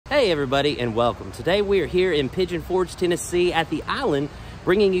Hey everybody, and welcome. Today we are here in Pigeon Forge, Tennessee at the Island,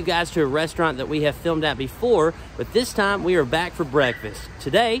 bringing you guys to a restaurant that we have filmed at before, but this time we are back for breakfast.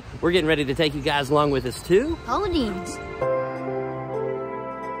 Today, we're getting ready to take you guys along with us to PAULA DEEN'S.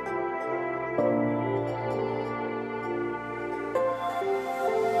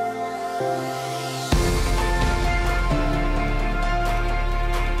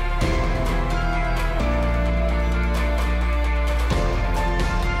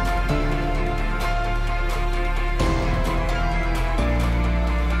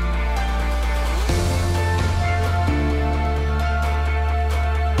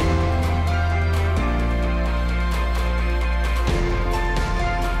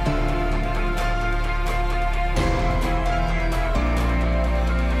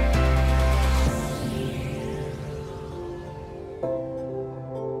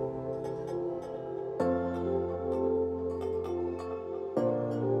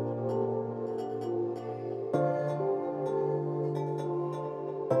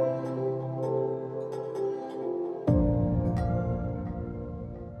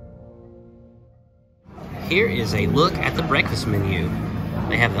 Here is a look at the breakfast menu.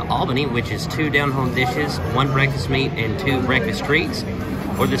 They have the Albany, which is 2 down-home dishes, 1 breakfast meat, and 2 breakfast treats.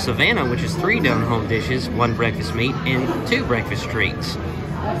 Or the Savannah, which is 3 down-home dishes, 1 breakfast meat, and 2 breakfast treats.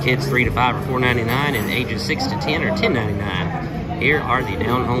 Kids 3 to 5 are $4.99, and ages 6 to 10 are $10.99. Here are the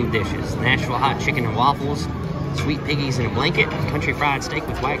down-home dishes: Nashville hot chicken and waffles, sweet piggies in a blanket, country fried steak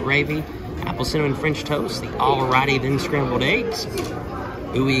with white gravy, apple cinnamon French toast, the alrighty then scrambled eggs,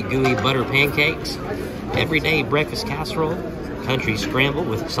 ooey gooey butter pancakes, everyday breakfast casserole, country scramble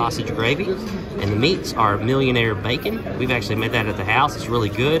with sausage gravy, and the meats are millionaire bacon. We've actually made that at the house. It's really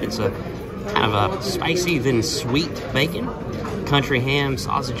good. It's a kind of a spicy then sweet bacon, country ham,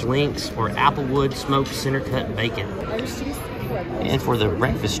 sausage links, or applewood smoked center cut bacon. And for the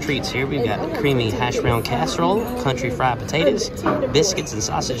breakfast treats here, we've got creamy hash brown casserole, country fried potatoes, biscuits and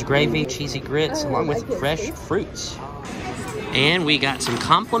sausage gravy, cheesy grits, along with fresh fruits. And we got some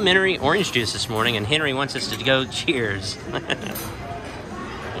complimentary orange juice this morning, and Henry wants us to go cheers.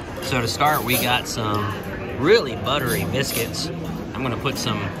 So to start, we got some really buttery biscuits. I'm gonna put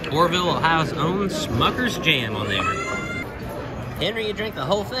some Orville, Ohio's own Smucker's jam on there. Henry, you drank the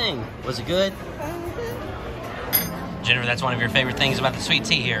whole thing. Was it good? Jennifer, that's one of your favorite things about the sweet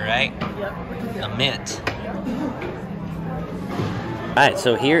tea here, right? Yep. The mint. Alright,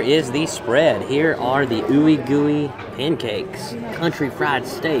 so here is the spread. Here are the ooey gooey pancakes, country fried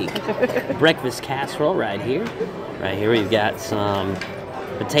steak, breakfast casserole right here. Right here we've got some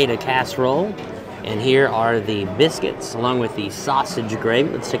potato casserole, and here are the biscuits along with the sausage gravy.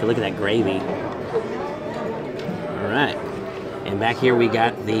 Let's take a look at that gravy. Alright, and back here we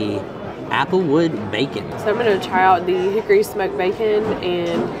got the applewood bacon. So I'm going to try out the hickory smoked bacon,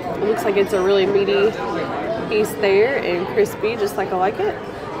 and it looks like it's a really meaty piece there and crispy, just like I like it.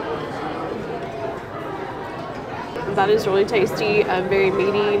 That is really tasty, very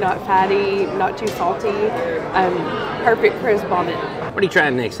meaty, not fatty, not too salty, perfect crisp on it. What are you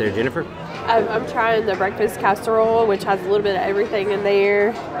trying next there, Jennifer? I'm trying the breakfast casserole, which has a little bit of everything in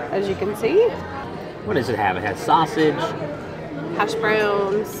there, as you can see. What does it have? It has sausage, hash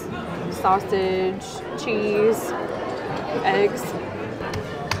browns, sausage, cheese, eggs.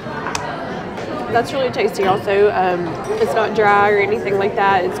 That's really tasty also. It's not dry or anything like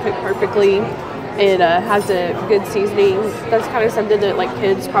that. It's cooked perfectly. It has a good seasoning. That's kind of something that like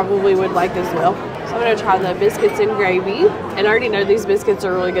kids probably would like as well. So I'm going to try the biscuits and gravy. And I already know these biscuits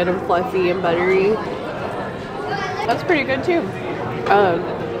are really good and fluffy and buttery. That's pretty good too.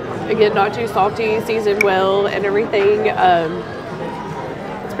 Again, not too salty, seasoned well and everything.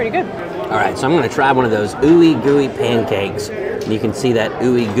 It's pretty good. All right, so I'm going to try one of those ooey gooey pancakes. You can see that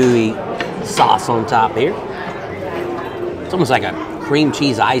ooey gooey sauce on top here. It's almost like a cream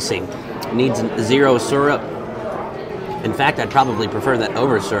cheese icing. It needs 0 syrup. In fact, I'd probably prefer that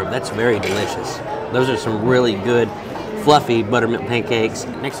over syrup. That's very delicious. Those are some really good fluffy buttermilk pancakes.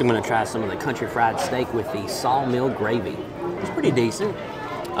 Next, I'm going to try some of the country fried steak with the sawmill gravy. It's pretty decent.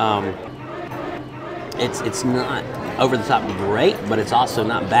 It's not over the top great, but it's also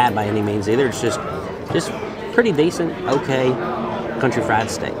not bad by any means either. It's just pretty decent, okay country fried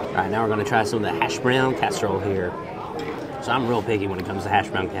steak. All right, now we're going to try some of the hash brown casserole here. So I'm real picky when it comes to hash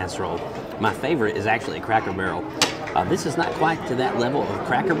brown casserole. My favorite is actually a Cracker Barrel. This is not quite to that level of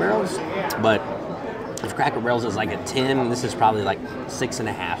Cracker Barrels, but if Cracker Barrels is like a 10, this is probably like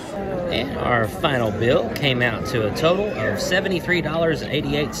 6.5. And our final bill came out to a total of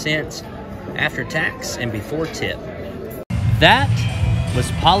 $73.88 after tax and before tip. That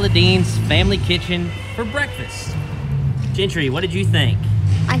was PAULA DEEN'S Family Kitchen for breakfast. Gentry, what did you think?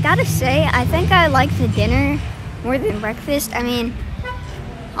 I gotta say, I think I like the dinner more than breakfast. I mean,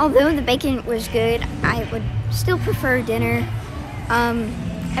 although the bacon was good, I would still prefer dinner.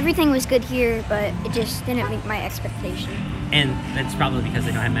 Everything was good here, but it just didn't meet my expectation. And that's probably because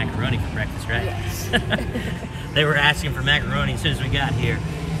they don't have macaroni for breakfast, right? Yes. They were asking for macaroni as soon as we got here.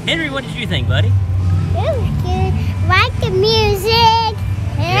 Henry, what did you think, buddy? It was good. Like the music.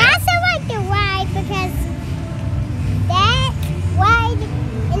 And I also like the ride because that ride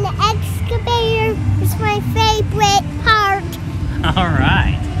in the excavator was my favorite part. All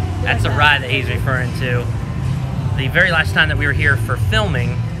right. That's a ride that he's referring to. The very last time that we were here for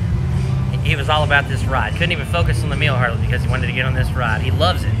filming, he was all about this ride. Couldn't even focus on the meal hardly because he wanted to get on this ride. He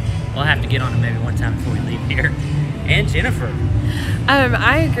loves it. We'll have to get on it maybe one time before we leave here. And Jennifer.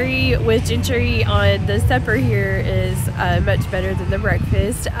 I agree with Gentry on the supper here is much better than the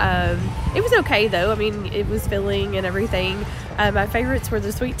breakfast. It was okay though. I mean, it was filling and everything. My favorites were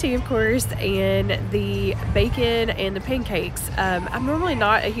the sweet tea, of course, and the bacon and the pancakes. I'm normally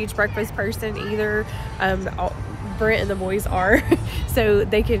not a huge breakfast person either. Brent and the boys are, so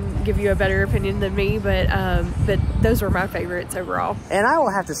they can give you a better opinion than me, but those were my favorites overall. And I will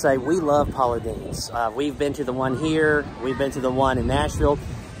have to say, we love Paula Deen'S. We've been to the one here, we've been to the one in Nashville.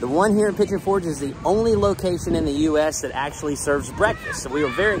 The one here in Pigeon Forge is the only location in the U.S. that actually serves breakfast. So we were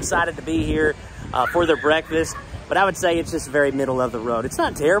very excited to be here for their breakfast, but I would say it's just very middle of the road. It's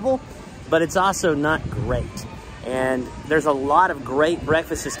not terrible, but it's also not great. And there's a lot of great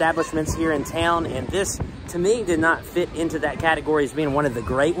breakfast establishments here in town, and this, to me, did not fit into that category as being one of the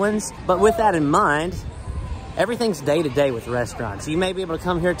great ones. But with that in mind, everything's day to day with restaurants. You may be able to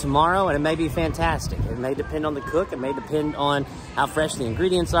come here tomorrow and it may be fantastic. It may depend on the cook. It may depend on how fresh the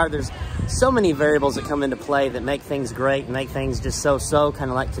ingredients are. There's so many variables that come into play that make things great and make things just so-so, kind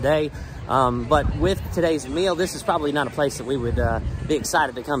of like today. But with today's meal, this is probably not a place that we would be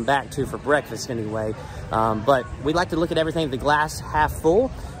excited to come back to for breakfast anyway. But we like to look at everything the glass half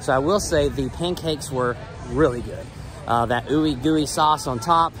full. So I will say the pancakes were really good. That ooey gooey sauce on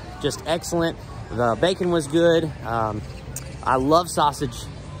top, just excellent. The bacon was good. I love sausage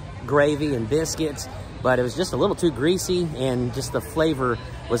gravy and biscuits, but it was just a little too greasy and just the flavor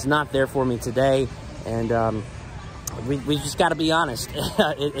was not there for me today. And we just got to be honest.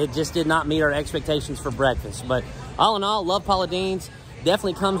 it just did not meet our expectations for breakfast. But all in all, love Paula Deen'S.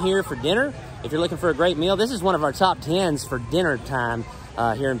 Definitely come here for dinner if you're looking for a great meal. This is one of our top 10s for dinner time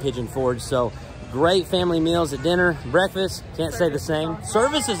here in Pigeon Forge. So great family meals at dinner, breakfast, can't say the same.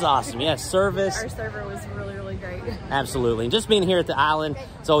 Service is awesome. Yes, service. Our server was really great. Absolutely. And just being here at the island,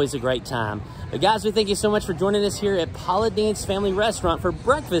 it's always a great time. But guys, we thank you so much for joining us here at Paula Deen'S Family Restaurant for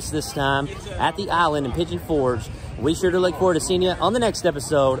breakfast this time at the island in Pigeon Forge. We sure do look forward to seeing you on the next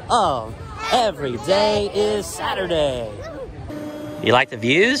episode of Every Day is Saturday. You like the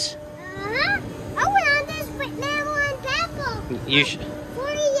views? I went on this with Mama and Papa. You should.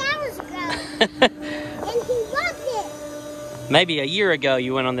 40 hours ago. And he loved it. Maybe a year ago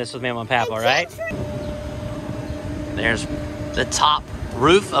you went on this with Mama and Papa, right? There's the top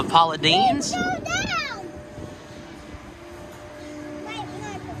roof of Paula Deen'S.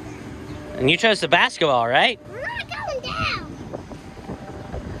 And you chose the basketball, right? We're not going down.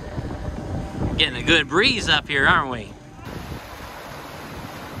 Getting a good breeze up here, aren't we?